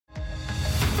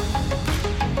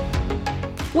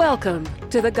Welcome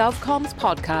to the GovComms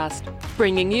podcast,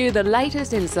 bringing you the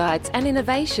latest insights and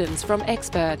innovations from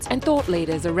experts and thought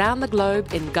leaders around the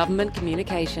globe in government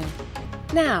communication.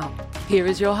 Now, here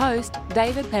is your host,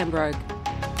 David Pembroke.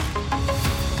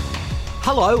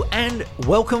 Hello and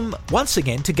welcome once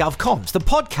again to GovComms, the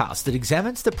podcast that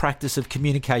examines the practice of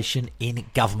communication in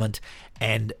government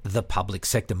and the public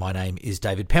sector. My name is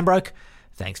David Pembroke.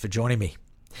 Thanks for joining me.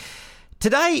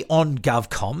 Today on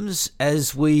GovComms,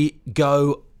 as we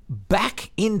go back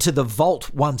into the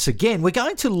vault once again, we're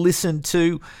going to listen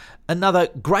to another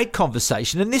great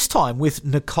conversation, and this time with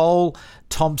Nicole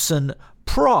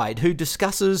Thomson-Pride, who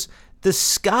discusses the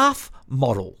scarf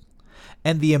model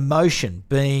and the emotion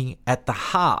being at the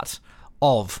heart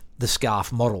of the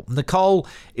scarf model. Nicole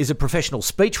is a professional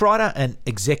speechwriter and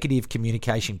executive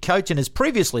communication coach and has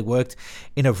previously worked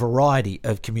in a variety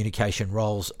of communication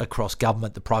roles across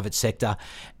government, the private sector,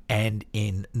 and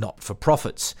in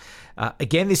not-for-profits.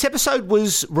 Again, this episode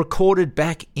was recorded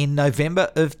back in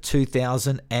November of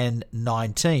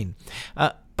 2019.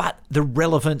 But the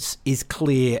relevance is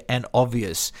clear and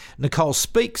obvious. Nicole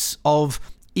speaks of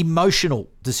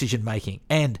emotional decision-making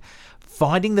and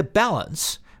finding the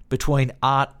balance between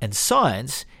art and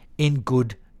science in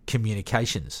good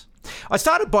communications. I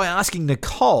started by asking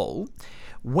Nicole,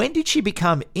 when did she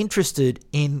become interested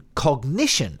in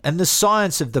cognition and the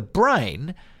science of the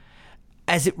brain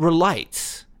as it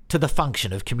relates to the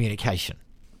function of communication?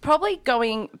 Probably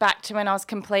going back to when I was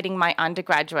completing my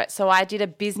undergraduate. So I did a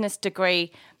business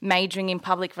degree majoring in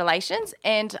public relations,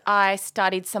 and I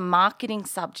studied some marketing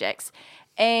subjects.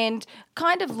 And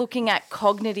kind of looking at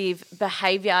cognitive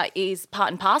behaviour is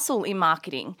part and parcel in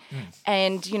marketing.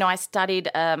 And, I studied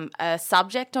a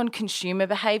subject on consumer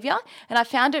behaviour, and I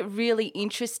found it really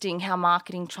interesting how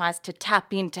marketing tries to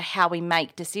tap into how we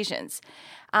make decisions.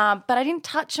 But I didn't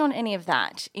touch on any of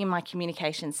that in my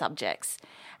communication subjects.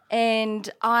 And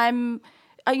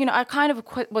I kind of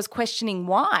was questioning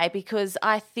why, because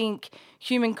I think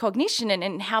human cognition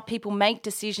and how people make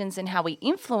decisions and how we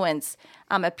influence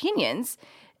opinions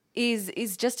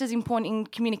is just as important in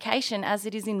communication as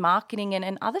it is in marketing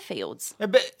and other fields.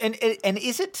 But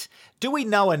is it? Do we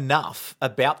know enough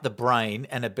about the brain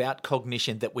and about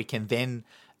cognition that we can then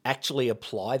actually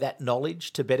apply that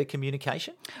knowledge to better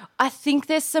communication? I think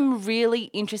there's some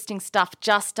really interesting stuff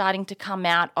just starting to come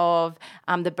out of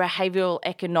the behavioural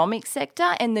economics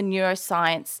sector and the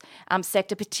neuroscience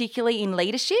sector, particularly in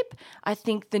leadership. I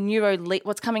think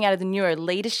what's coming out of the neuro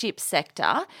leadership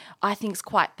sector, I think is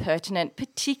quite pertinent,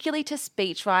 particularly to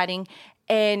speech writing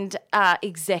and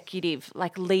executive,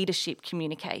 like leadership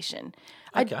communication.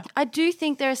 Okay. I do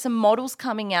think there are some models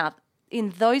coming out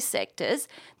in those sectors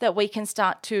that we can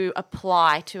start to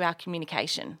apply to our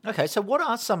communication. Okay, so what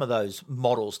are some of those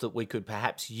models that we could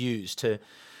perhaps use to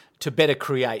better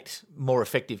create more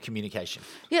effective communication?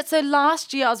 Yeah, so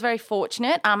last year I was very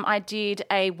fortunate. I did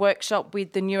a workshop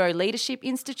with the Neuro Leadership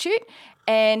Institute,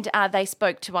 and they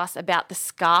spoke to us about the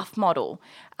SCARF model.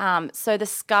 So the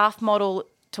SCARF model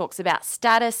talks about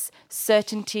status,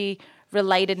 certainty,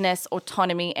 relatedness,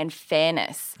 autonomy, and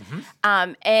fairness.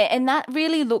 And that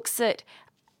really looks at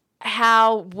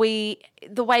how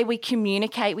the way we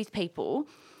communicate with people.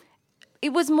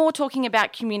 It was more talking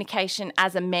about communication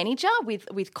as a manager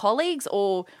with colleagues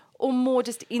or more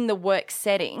just in the work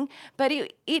setting, but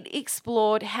it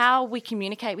explored how we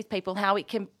communicate with people, how it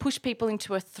can push people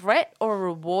into a threat or a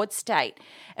reward state.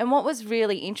 And what was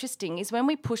really interesting is when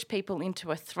we push people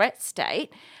into a threat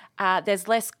state, there's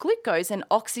less glucose and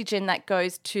oxygen that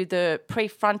goes to the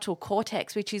prefrontal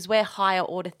cortex, which is where higher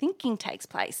order thinking takes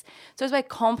place. So it's where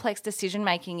complex decision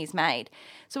making is made.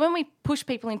 So when we push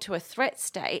people into a threat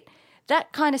state,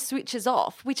 that kind of switches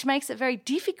off, which makes it very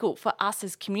difficult for us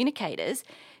as communicators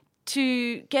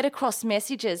to get across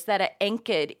messages that are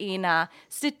anchored in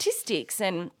statistics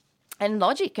and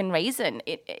logic and reason.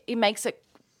 It makes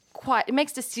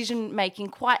decision making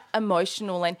quite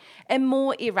emotional and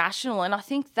more irrational. And I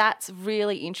think that's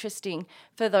really interesting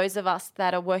for those of us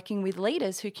that are working with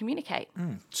leaders who communicate.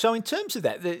 So in terms of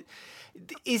that,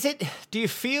 do you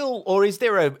feel, or is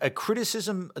there a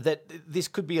criticism that this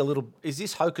could be is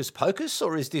this hocus pocus,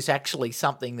 or is this actually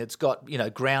something that's got,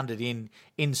 grounded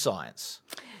in science?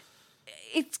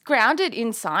 It's grounded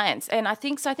in science, and I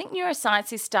think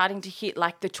neuroscience is starting to hit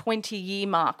like the 20-year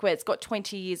mark where it's got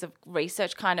 20 years of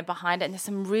research kind of behind it, and there's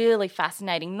some really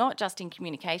fascinating, not just in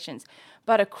communications,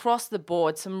 but across the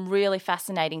board, some really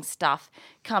fascinating stuff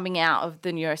coming out of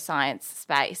the neuroscience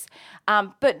space.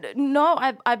 But no,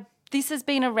 this has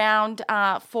been around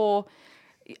for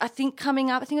I think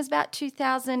coming up, I think it was about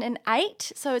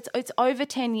 2008. So it's over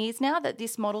 10 years now that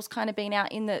this model's kind of been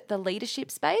out in the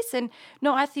leadership space. And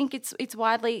no, I think it's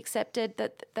widely accepted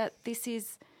that this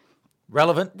is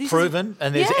relevant, proven,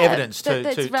 and there's evidence to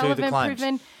the claims.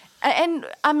 Proven. And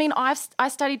I mean, I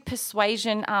studied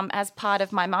persuasion as part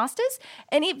of my master's,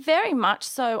 and it very much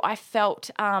so I felt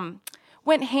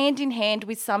went hand in hand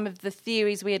with some of the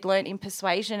theories we had learned in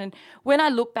persuasion. And when I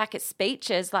look back at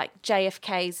speeches like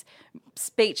JFK's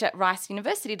speech at Rice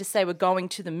University to say we're going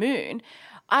to the moon,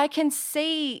 I can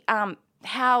see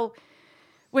how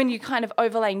when you kind of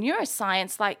overlay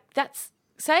neuroscience, like that's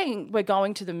saying we're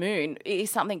going to the moon is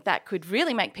something that could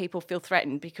really make people feel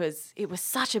threatened because it was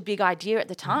such a big idea at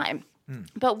the time.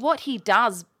 But what he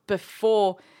does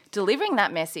before delivering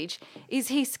that message is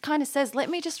he kind of says, let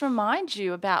me just remind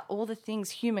you about all the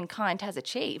things humankind has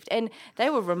achieved. And they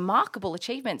were remarkable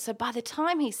achievements. So by the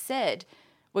time he said,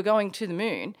 we're going to the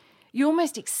moon, you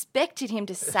almost expected him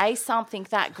to say something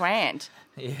that grand.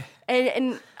 Yeah.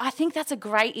 And I think that's a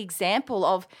great example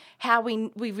of how we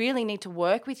really need to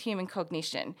work with human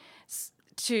cognition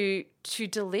to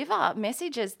deliver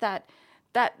messages that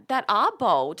are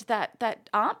bold, that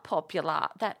aren't popular,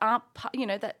 that aren't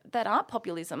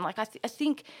populism. Like I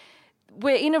think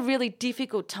we're in a really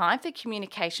difficult time for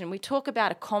communication. We talk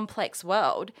about a complex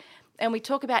world and we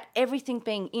talk about everything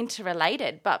being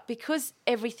interrelated, but because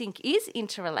everything is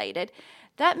interrelated,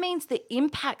 that means the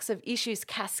impacts of issues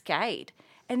cascade.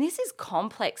 And this is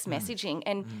complex messaging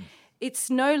and it's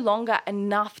no longer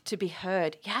enough to be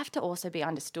heard. You have to also be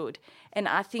understood. And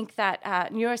I think that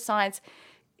neuroscience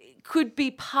could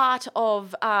be part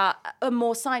of a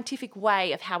more scientific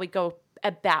way of how we go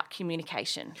about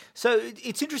communication. So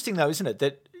it's interesting though, isn't it,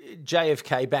 that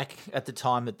JFK, back at the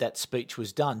time that speech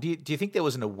was done, do you think there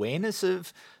was an awareness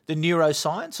of the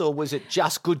neuroscience, or was it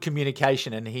just good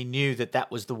communication and he knew that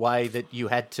was the way that you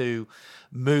had to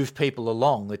move people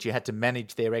along, that you had to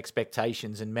manage their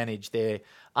expectations and manage their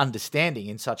understanding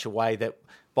in such a way that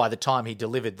by the time he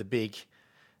delivered the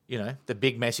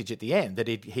big message at the end, that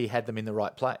he had them in the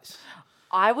right place?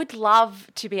 I would love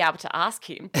to be able to ask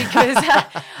him because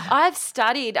I've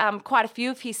studied quite a few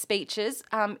of his speeches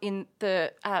in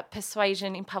the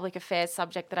Persuasion in Public Affairs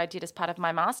subject that I did as part of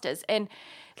my master's. And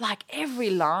like every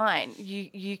line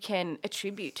you can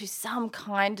attribute to some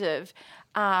kind of,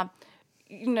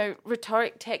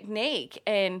 rhetoric technique.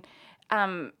 And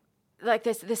like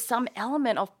there's some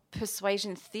element of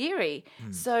persuasion theory.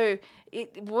 So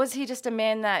was he just a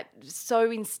man that so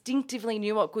instinctively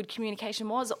knew what good communication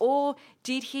was, or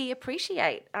did he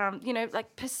appreciate,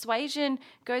 like persuasion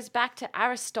goes back to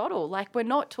Aristotle. Like we're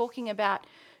not talking about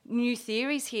new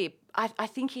theories here. I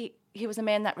think he was a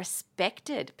man that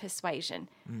respected persuasion,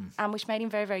 which made him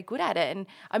very, very good at it. And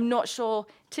I'm not sure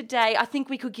today, I think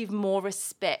we could give more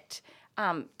respect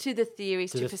to the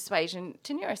theories, to persuasion,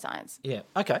 to neuroscience. Yeah,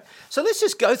 okay. So let's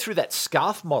just go through that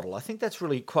SCARF model. I think that's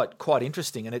really quite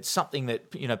interesting, and it's something that,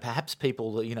 perhaps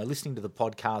people, listening to the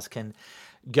podcast can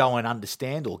go and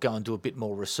understand or go and do a bit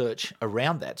more research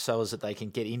around that so as that they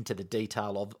can get into the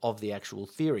detail of the actual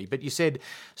theory. But you said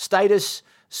status,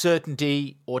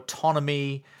 certainty,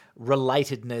 autonomy,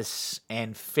 relatedness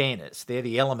and fairness. They're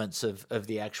the elements of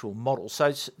the actual model.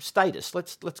 So status,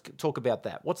 let's talk about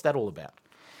that. What's that all about?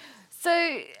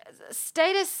 So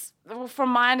status, from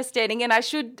my understanding, and I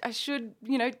should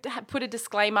put a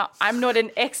disclaimer, I'm not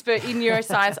an expert in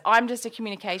neuroscience. I'm just a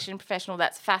communication professional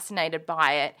that's fascinated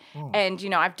by it. And,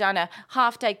 I've done a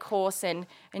half-day course and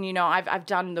I've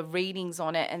done the readings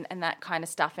on it and that kind of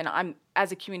stuff. And I'm,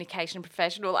 as a communication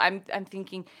professional, I'm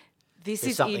thinking, this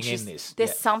is interesting.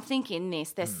 There's something in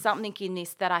this. There's something in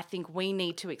this that I think we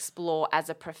need to explore as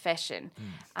a profession.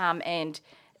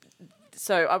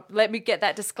 So let me get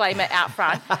that disclaimer out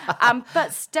front.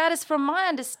 But status, from my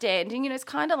understanding, it's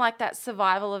kind of like that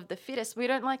survival of the fittest. We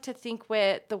don't like to think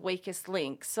we're the weakest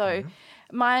link. So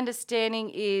my understanding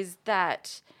is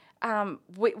that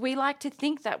we like to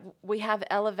think that we have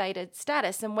elevated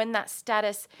status. And when that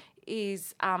status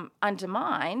is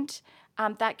undermined,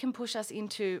 that can push us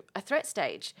into a threat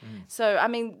stage. So,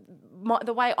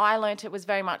 the way I learnt it was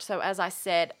very much so, as I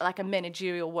said, like a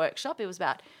managerial workshop. It was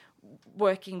about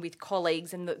working with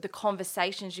colleagues and the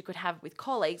conversations you could have with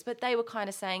colleagues, but they were kind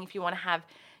of saying if you want to have,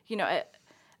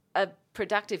 a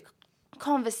productive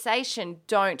conversation,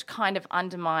 don't kind of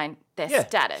undermine their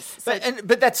status. So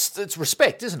but it's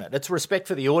respect, isn't it? It's respect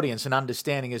for the audience and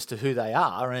understanding as to who they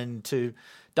are, and to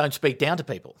don't speak down to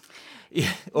people.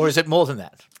 Yeah. Or is it more than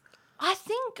that? I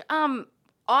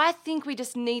think we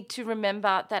just need to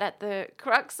remember that at the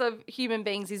crux of human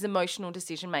beings is emotional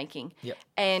decision making. Yep.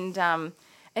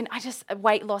 and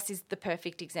weight loss is the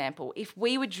perfect example. If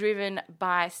we were driven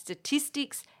by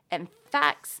statistics and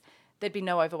facts, there'd be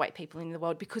no overweight people in the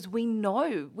world, because we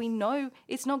know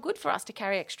it's not good for us to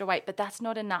carry extra weight, but that's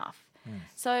not enough.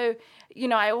 So,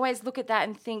 I always look at that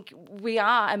and think we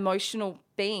are emotional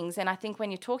beings. And I think when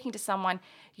you're talking to someone,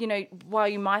 while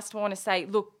you might want to say,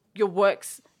 look, your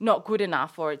work's not good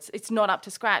enough, or it's not up to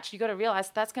scratch, you got to realize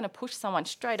that's going to push someone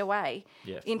straight away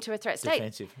into a threat state.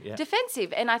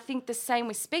 Defensive. And I think the same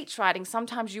with speech writing.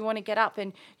 Sometimes you want to get up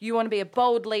and you want to be a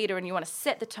bold leader and you want to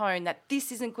set the tone that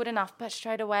this isn't good enough, but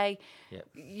straight away,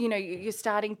 you're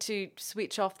starting to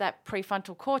switch off that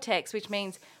prefrontal cortex, which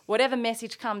means whatever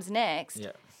message comes next,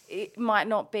 it might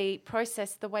not be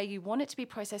processed the way you want it to be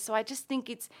processed. So I just think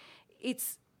it's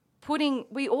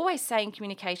we always say in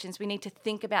communications we need to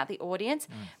think about the audience,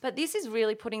 but this is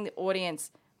really putting the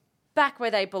audience back where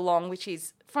they belong, which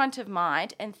is front of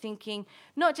mind, and thinking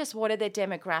not just what are their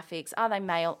demographics, are they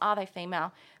male, are they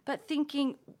female, but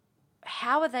thinking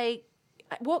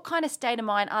what kind of state of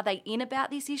mind are they in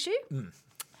about this issue?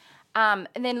 And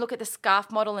then look at the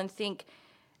SCARF model and think,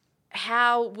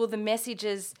 how will the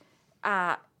messages,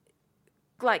 will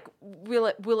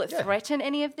it threaten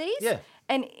any of these? Yeah.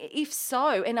 And if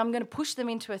so, and I'm going to push them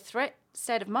into a threat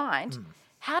state of mind,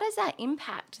 how does that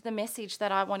impact the message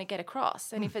that I want to get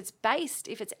across? And if it's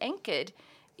anchored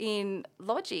in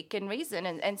logic and reason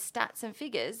and stats and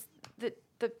figures, the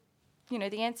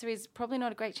answer is probably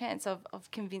not a great chance of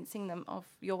convincing them of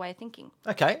your way of thinking.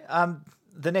 Okay.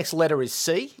 The next letter is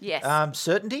C. Yes.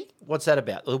 Certainty. What's that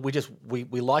about?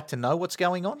 We like to know what's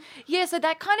going on? Yeah, so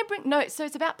that kind of so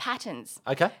it's about patterns.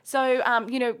 Okay. So,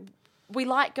 we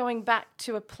like going back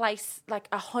to a place like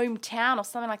a hometown or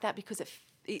something like that because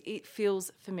it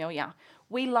feels familiar.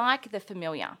 We like the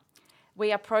familiar.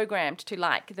 We are programmed to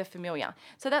like the familiar.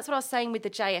 So that's what I was saying with the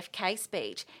JFK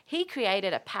speech. He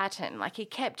created a pattern, like he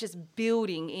kept just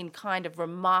building in kind of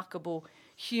remarkable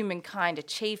humankind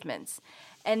achievements.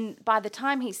 And by the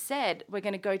time he said, we're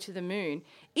going to go to the moon,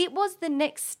 it was the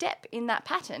next step in that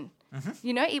pattern.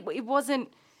 It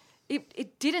wasn't...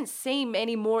 It didn't seem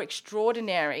any more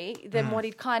extraordinary than what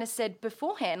he'd kind of said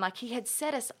beforehand. Like he had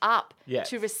set us up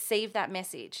to receive that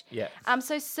message. Yeah.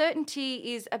 So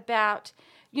certainty is about,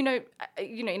 in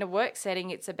a work setting,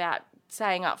 it's about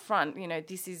saying up front,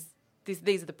 these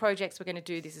are the projects we're going to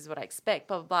do. This is what I expect.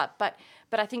 Blah blah blah.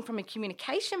 But I think from a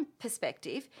communication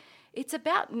perspective, it's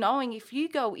about knowing if you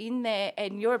go in there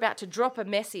and you're about to drop a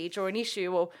message or an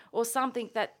issue or something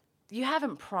that you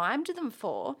haven't primed them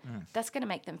for, that's going to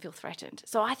make them feel threatened.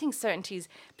 So I think certainty is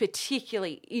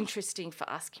particularly interesting for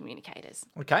us communicators.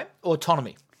 Okay.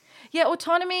 Autonomy. Yeah,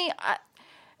 autonomy,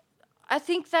 I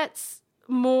think that's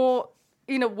more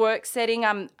in a work setting.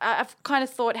 I've kind of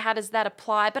thought, how does that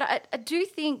apply? But I do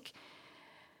think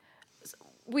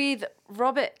with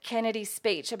Robert Kennedy's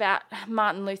speech about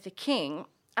Martin Luther King,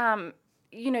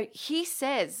 he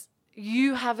says,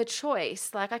 you have a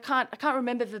choice. Like I can't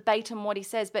remember verbatim what he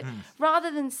says, but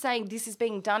rather than saying this is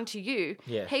being done to you,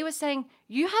 he was saying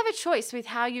you have a choice with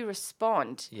how you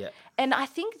respond. Yeah. And I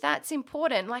think that's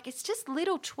important. Like it's just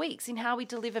little tweaks in how we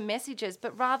deliver messages,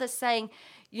 but rather saying,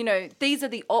 these are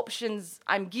the options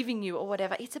I'm giving you or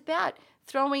whatever. It's about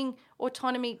throwing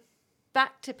autonomy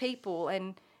back to people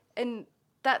and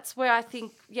that's where I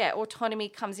think autonomy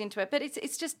comes into it. But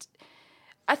it's just,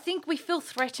 I think we feel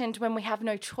threatened when we have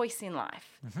no choice in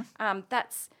life.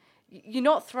 You're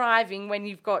not thriving when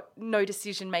you've got no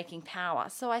decision-making power.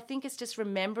 So I think it's just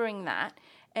remembering that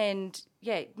and,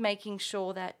 making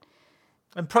sure that...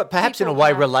 And perhaps in a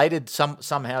way related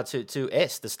somehow to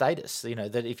S, the status,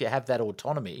 that if you have that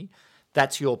autonomy,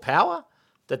 that's your power,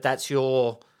 that's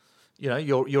your...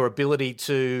 your ability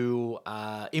to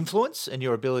influence and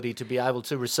your ability to be able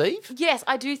to receive? Yes,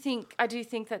 I do think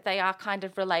that they are kind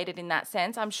of related in that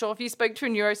sense. I'm sure if you spoke to a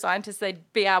neuroscientist,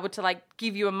 they'd be able to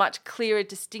give you a much clearer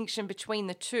distinction between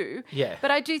the two. Yeah.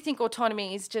 But I do think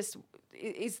autonomy is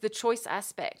the choice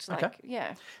aspect.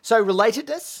 So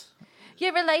relatedness?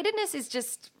 Yeah, relatedness is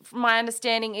just, my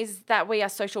understanding is that we are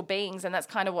social beings, and that's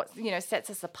kind of what, sets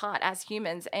us apart as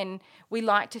humans, and we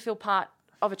like to feel part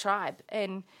of a tribe.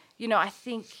 And I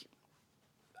think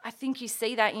you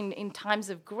see that in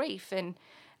times of grief, and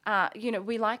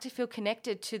we like to feel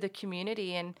connected to the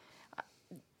community, and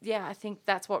I think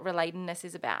that's what relatedness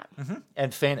is about. Mm-hmm.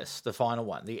 And fairness, the final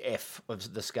one, the F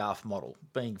of the SCARF model,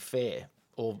 being fair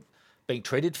or being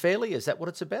treated fairly. Is that what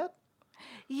it's about?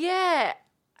 Yeah,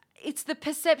 it's the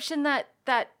perception that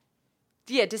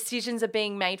decisions are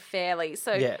being made fairly.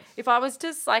 So if I was to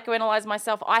psychoanalyze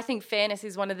myself, I think fairness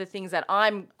is one of the things that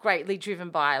I'm greatly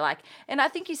driven by. And I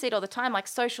think you see it all the time,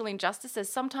 social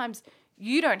injustices. Sometimes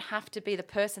you don't have to be the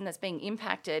person that's being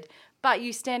impacted, but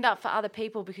you stand up for other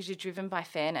people because you're driven by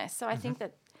fairness. So I think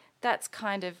that's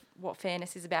kind of what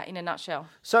fairness is about in a nutshell.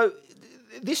 So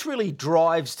this really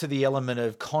drives to the element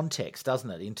of context,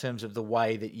 doesn't it, in terms of the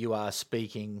way that you are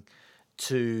speaking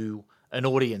to an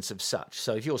audience of such.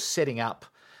 So if you're setting up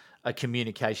a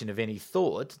communication of any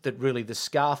thought, that really the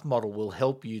SCARF model will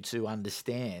help you to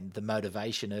understand the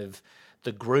motivation of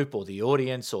the group or the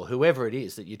audience or whoever it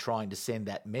is that you're trying to send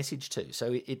that message to.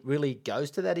 So it really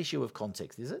goes to that issue of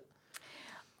context, is it?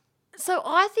 So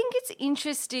I think it's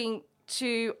interesting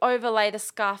to overlay the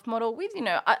SCARF model with,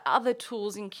 other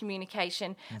tools in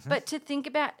communication, but to think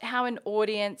about how an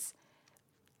audience,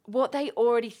 what they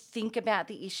already think about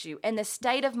the issue and the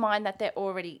state of mind that they're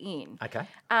already in. Okay.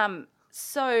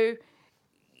 So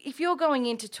if you're going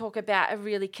in to talk about a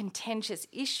really contentious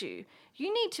issue,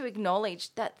 you need to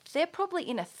acknowledge that they're probably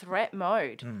in a threat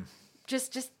mode.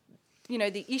 Just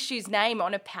the issue's name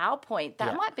on a PowerPoint,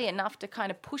 that might be enough to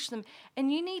kind of push them.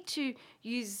 And you need to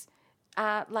use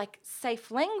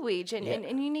safe language and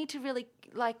you need to really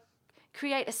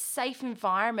create a safe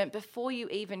environment before you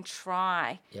even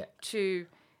try to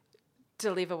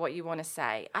deliver what you want to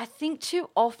say. I think too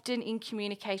often in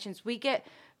communications we get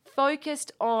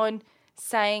focused on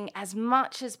saying as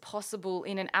much as possible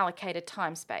in an allocated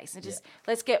time space and just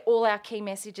let's get all our key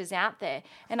messages out there.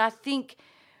 And I think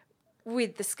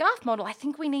with the SCARF model, I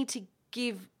think we need to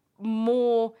give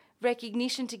more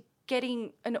recognition to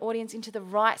getting an audience into the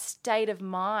right state of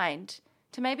mind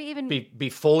to maybe even...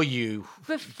 Before you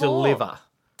deliver.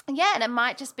 Yeah, and it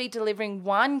might just be delivering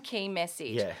one key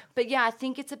message. Yeah. But I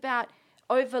think it's about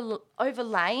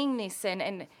overlaying this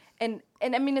and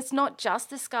I mean, it's not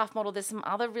just the SCARF model. There's some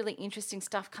other really interesting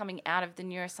stuff coming out of the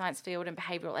neuroscience field and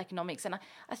behavioural economics. And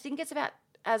I think it's about,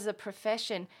 as a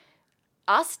profession,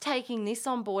 us taking this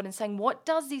on board and saying, what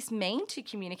does this mean to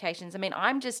communications? I mean,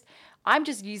 I'm just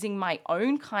using my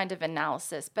own kind of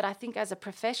analysis, but I think as a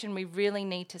profession, we really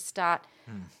need to start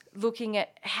looking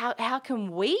at how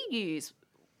can we use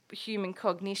human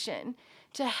cognition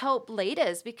to help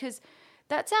leaders, because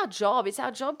that's our job. It's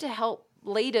our job to help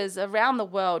leaders around the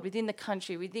world, within the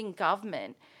country, within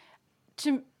government,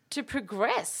 to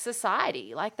progress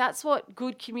society. Like, that's what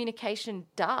good communication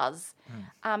does.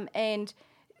 And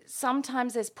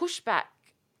sometimes there's pushback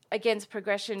against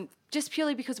progression just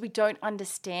purely because we don't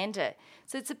understand it.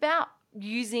 So it's about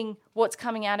using what's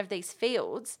coming out of these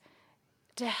fields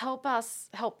to help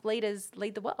leaders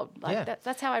lead the world.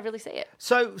 That's how I really see it.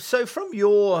 So from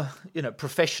your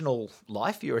professional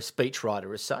life, you're a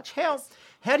speechwriter as such.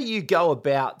 How do you go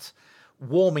about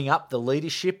warming up the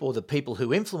leadership or the people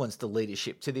who influence the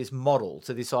leadership to this model,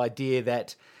 to this idea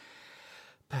that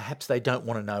perhaps they don't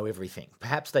want to know everything,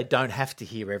 perhaps they don't have to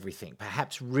hear everything,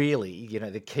 perhaps really,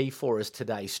 the key for us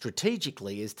today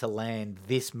strategically is to land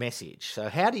this message. So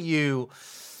how do you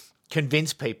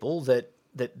convince people that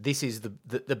this is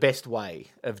the best way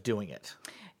of doing it?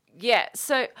 Yeah,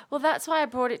 that's why I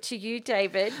brought it to you,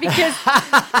 David, because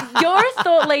you're a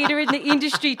thought leader in the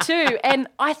industry too. And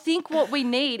I think what we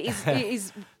need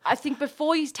is I think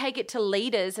before you take it to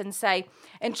leaders and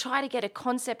try to get a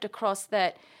concept across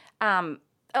that,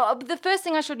 the first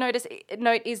thing I should note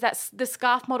is that the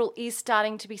SCARF model is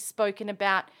starting to be spoken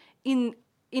about in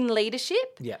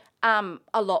leadership. Yeah.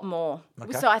 A lot more.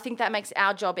 Okay. So I think that makes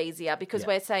our job easier because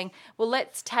we're saying, well,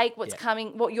 let's take what's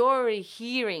coming, what you're already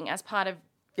hearing as part of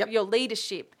your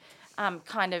leadership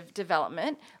kind of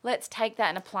development. Let's take that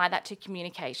and apply that to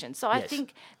communication. So I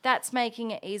think that's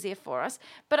making it easier for us.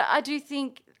 But I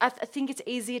think it's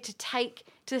easier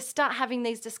to start having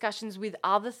these discussions with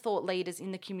other thought leaders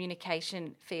in the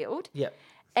communication field. Yeah.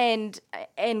 And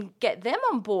get them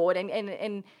on board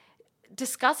and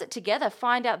discuss it together,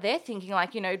 find out their thinking.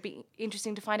 It'd be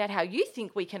interesting to find out how you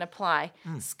think we can apply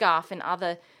SCARF and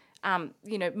other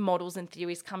models and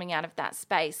theories coming out of that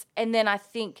space. And then I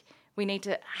think we need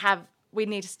to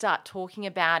start talking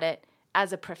about it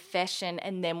as a profession,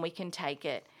 and then we can take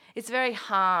it. It's very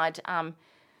hard,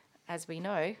 as we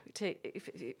know,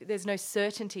 if there's no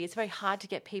certainty, it's very hard to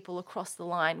get people across the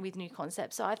line with new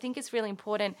concepts. So I think it's really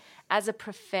important as a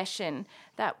profession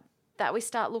that we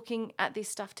start looking at this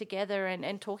stuff together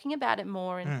and talking about it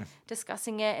more and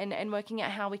discussing it and working out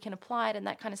how we can apply it and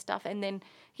that kind of stuff. And then,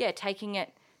 taking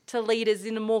it to leaders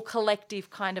in a more collective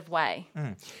kind of way.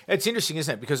 It's interesting,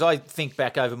 isn't it? Because I think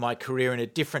back over my career, and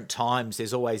at different times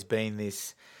there's always been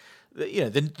this,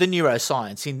 the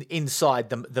neuroscience inside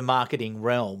the marketing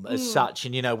realm as such,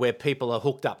 and where people are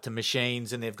hooked up to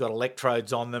machines and they've got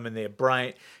electrodes on them and their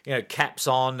brain, caps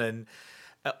on, and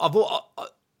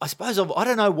I suppose I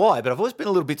don't know why, but I've always been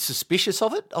a little bit suspicious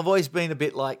of it. I've always been a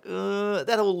bit like,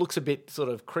 that all looks a bit sort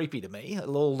of creepy to me. It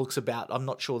all looks I'm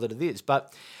not sure that it is.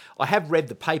 But I have read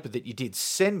the paper that you did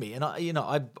send me, and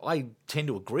I tend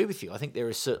to agree with you. I think there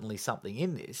is certainly something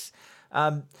in this.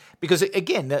 Because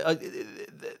again,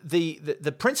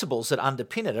 the principles that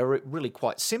underpin it are really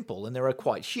quite simple, and they're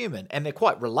quite human, and they're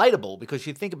quite relatable, because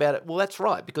you think about it, well, that's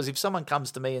right. Because if someone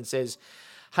comes to me and says,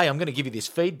 hey, I'm going to give you this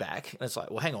feedback, and it's like,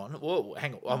 well, hang on,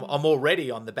 I'm already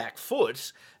on the back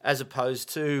foot, as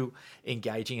opposed to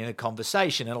engaging in a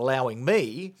conversation and allowing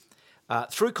me,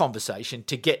 through conversation,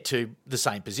 to get to the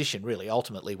same position, really,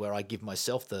 ultimately, where I give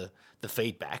myself the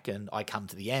feedback and I come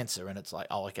to the answer, and it's like,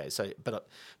 oh, okay, so but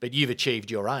you've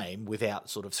achieved your aim without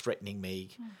sort of threatening me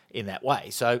in that way.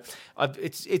 So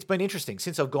it's been interesting.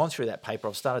 Since I've gone through that paper,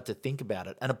 I've started to think about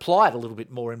it and apply it a little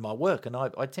bit more in my work, and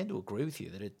I tend to agree with you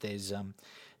that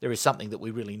there is something that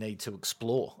we really need to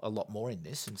explore a lot more in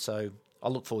this, and so I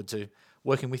look forward to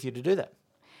working with you to do that.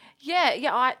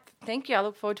 Yeah. Thank you. I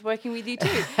look forward to working with you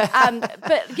too.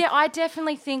 But yeah, I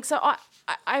definitely think so.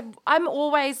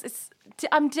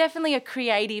 I'm definitely a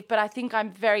creative, but I think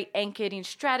I'm very anchored in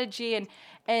strategy,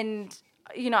 and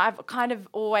I've kind of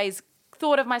always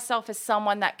thought of myself as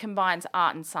someone that combines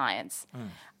art and science.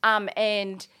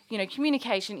 And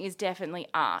communication is definitely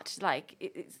art.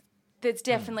 Like there's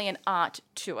definitely an art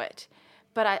to it,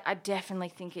 but I definitely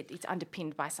think it's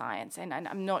underpinned by science, and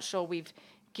I'm not sure we've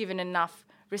given enough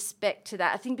respect to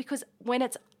that. I think because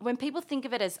when people think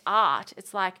of it as art,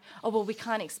 it's like, oh, well, we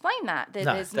can't explain that.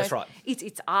 That's right.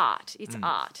 It's art. It's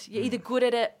art. You're either good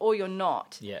at it or you're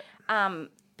not. Yeah.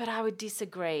 But I would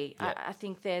disagree. Yeah. I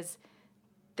think there's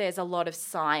a lot of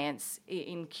science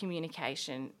in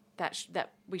communication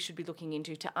that we should be looking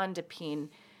into to underpin.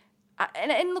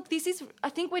 And look, I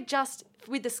think we're just,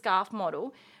 with the SCARF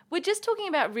model, we're just talking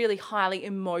about really highly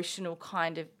emotional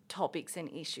kind of topics and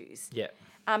issues. Yeah.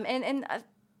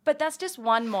 But that's just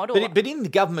one model. But in the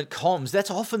government comms,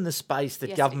 that's often the space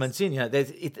that government's in.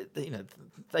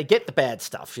 They get the bad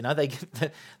stuff.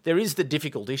 There is the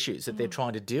difficult issues that they're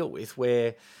trying to deal with,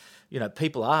 where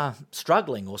people are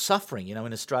struggling or suffering.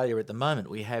 In Australia at the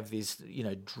moment, we have this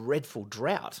dreadful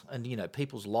drought, and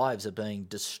people's lives are being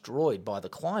destroyed by the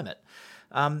climate.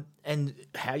 And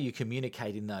how you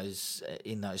communicate in those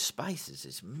spaces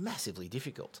is massively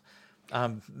difficult.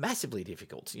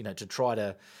 To try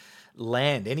to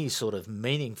land any sort of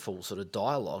meaningful sort of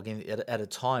dialogue at a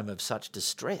time of such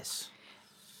distress.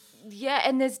 Yeah,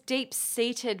 and there's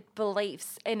deep-seated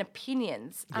beliefs and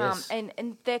opinions,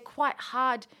 and they're quite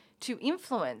hard to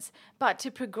influence. But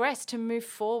to progress, to move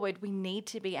forward, we need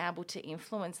to be able to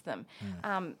influence them.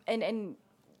 And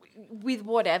with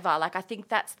whatever, like, I think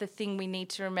that's the thing we need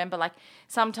to remember. Like,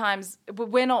 sometimes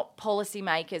we're not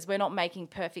policymakers, we're not making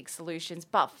perfect solutions,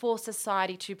 but for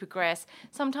society to progress,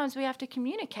 sometimes we have to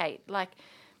communicate, like,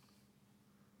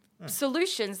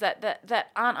 solutions that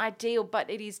aren't ideal, but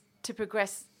it is to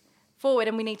progress forward,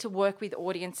 and we need to work with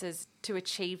audiences to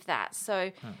achieve that.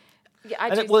 So... Yeah,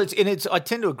 I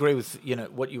tend to agree with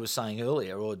what you were saying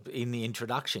earlier, or in the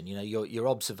introduction. Your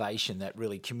observation that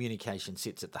really communication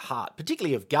sits at the heart,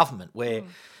 particularly of government, where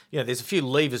there's a few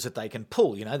levers that they can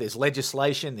pull. There's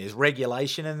legislation, there's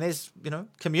regulation, and there's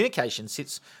communication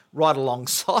sits right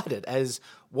alongside it as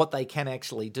what they can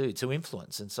actually do to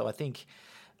influence. And so I think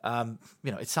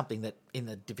it's something that in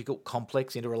the difficult,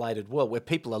 complex, interrelated world where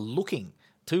people are looking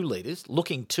to leaders,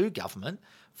 looking to government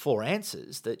for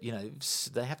answers, that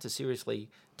they have to seriously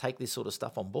take this sort of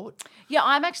stuff on board. Yeah,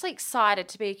 I'm actually excited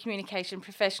to be a communication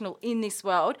professional in this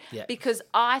world, because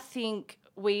I think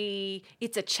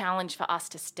it's a challenge for us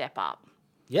to step up.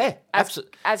 Yeah,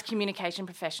 absolutely. As communication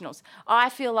professionals, I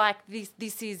feel like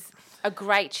this is a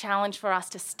great challenge for us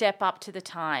to step up to the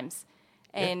times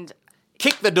and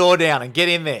kick the door down and get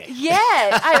in there. Yeah,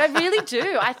 I really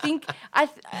do. I think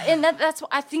that's what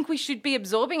I think we should be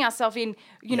absorbing ourselves in.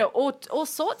 All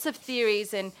sorts of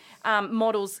theories and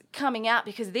models coming out,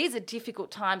 because these are difficult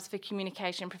times for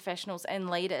communication professionals and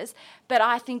leaders. But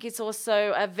I think it's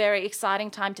also a very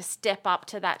exciting time to step up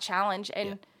to that challenge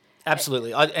and.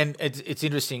 Absolutely. And it's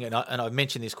interesting, and I've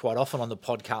mentioned this quite often on the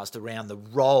podcast, around the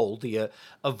role, the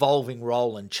evolving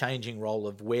role and changing role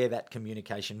of where that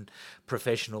communication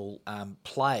professional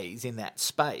plays in that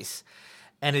space.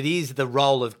 And it is the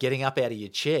role of getting up out of your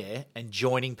chair and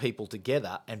joining people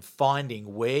together and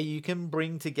finding where you can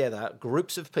bring together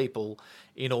groups of people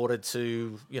in order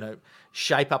to,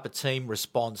 shape up a team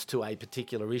response to a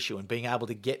particular issue, and being able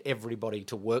to get everybody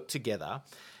to work together,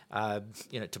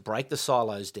 to break the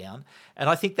silos down. And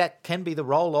I think that can be the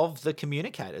role of the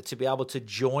communicator, to be able to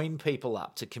join people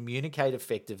up, to communicate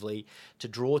effectively, to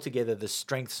draw together the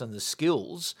strengths and the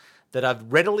skills that are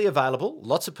readily available,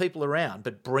 lots of people around,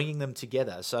 but bringing them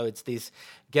together. So it's this: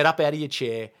 get up out of your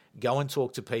chair, go and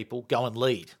talk to people, go and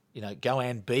lead. Go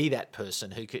and be that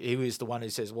person who is the one who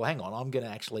says, well, hang on, I'm going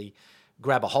to actually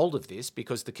grab a hold of this,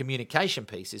 because the communication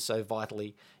piece is so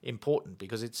vitally important,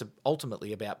 because it's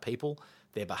ultimately about people,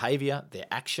 their behaviour, their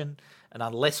action. And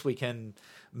unless we can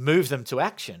move them to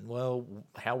action, well,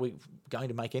 how are we going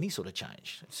to make any sort of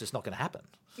change? It's just not going to happen.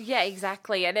 Yeah,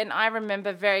 exactly. And then I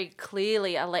remember very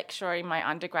clearly a lecturer in my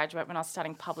undergraduate when I was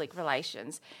studying public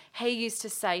relations. He used to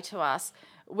say to us,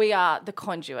 we are the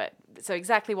conduit. So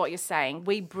exactly what you're saying.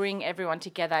 We bring everyone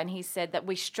together. And he said that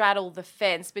we straddle the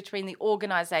fence between the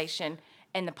organisation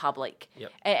and the public.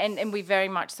 Yep. And we very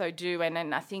much so do.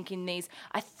 And I think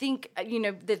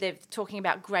that they're talking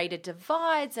about greater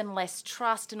divides and less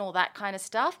trust and all that kind of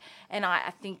stuff. And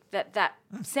I think that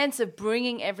sense of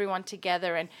bringing everyone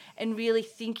together and really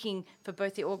thinking for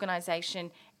both the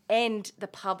organisation and the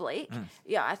public,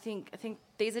 I think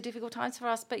these are difficult times for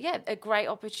us. But, yeah, a great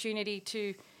opportunity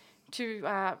to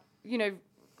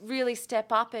really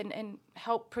step up and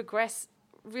help progress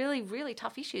really, really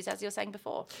tough issues, as you were saying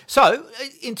before. So,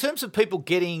 in terms of people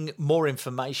getting more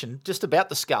information just about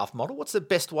the SCARF model, what's the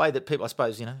best way that people, I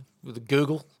suppose, with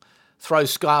Google, throw the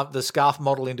SCARF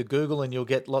model into Google and you'll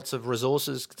get lots of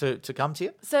resources to come to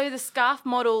you? So the SCARF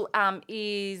model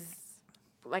is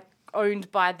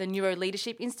owned by the Neuro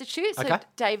Leadership Institute. So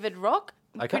David Rock,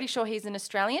 I'm pretty sure he's an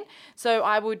Australian. So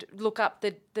I would look up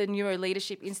the Neuro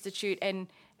Leadership Institute and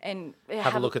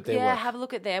have a look at their work. Yeah, have a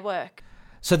look at their work.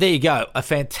 So there you go, a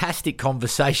fantastic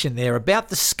conversation there about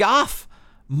the SCARF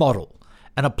model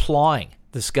and applying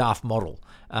the SCARF model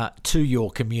to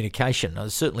your communication.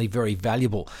 It's certainly very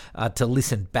valuable to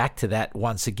listen back to that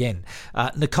once again.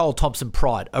 Nicole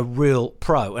Thomson-Pride, a real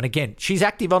pro. And again, she's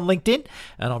active on LinkedIn,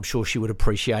 and I'm sure she would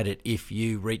appreciate it if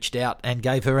you reached out and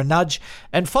gave her a nudge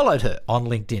and followed her on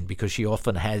LinkedIn, because she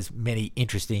often has many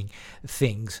interesting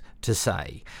things to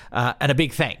say. And a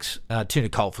big thanks to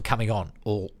Nicole for coming on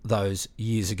all those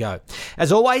years ago.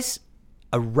 As always,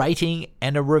 a rating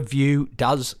and a review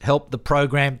does help the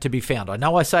program to be found. I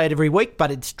know I say it every week, but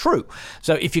it's true.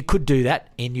 So if you could do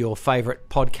that in your favourite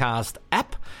podcast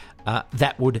app,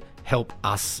 that would help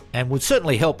us and would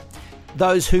certainly help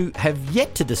those who have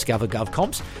yet to discover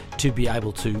GovComms to be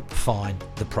able to find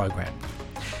the program.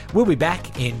 We'll be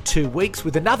back in 2 weeks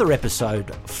with another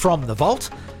episode from the Vault.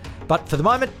 But for the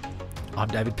moment, I'm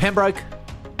David Pembroke,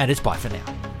 and it's bye for now.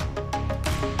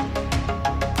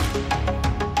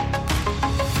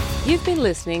 You've been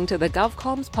listening to the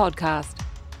GovComms podcast.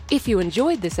 If you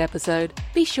enjoyed this episode,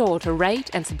 be sure to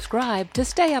rate and subscribe to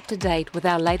stay up to date with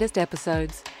our latest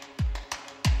episodes.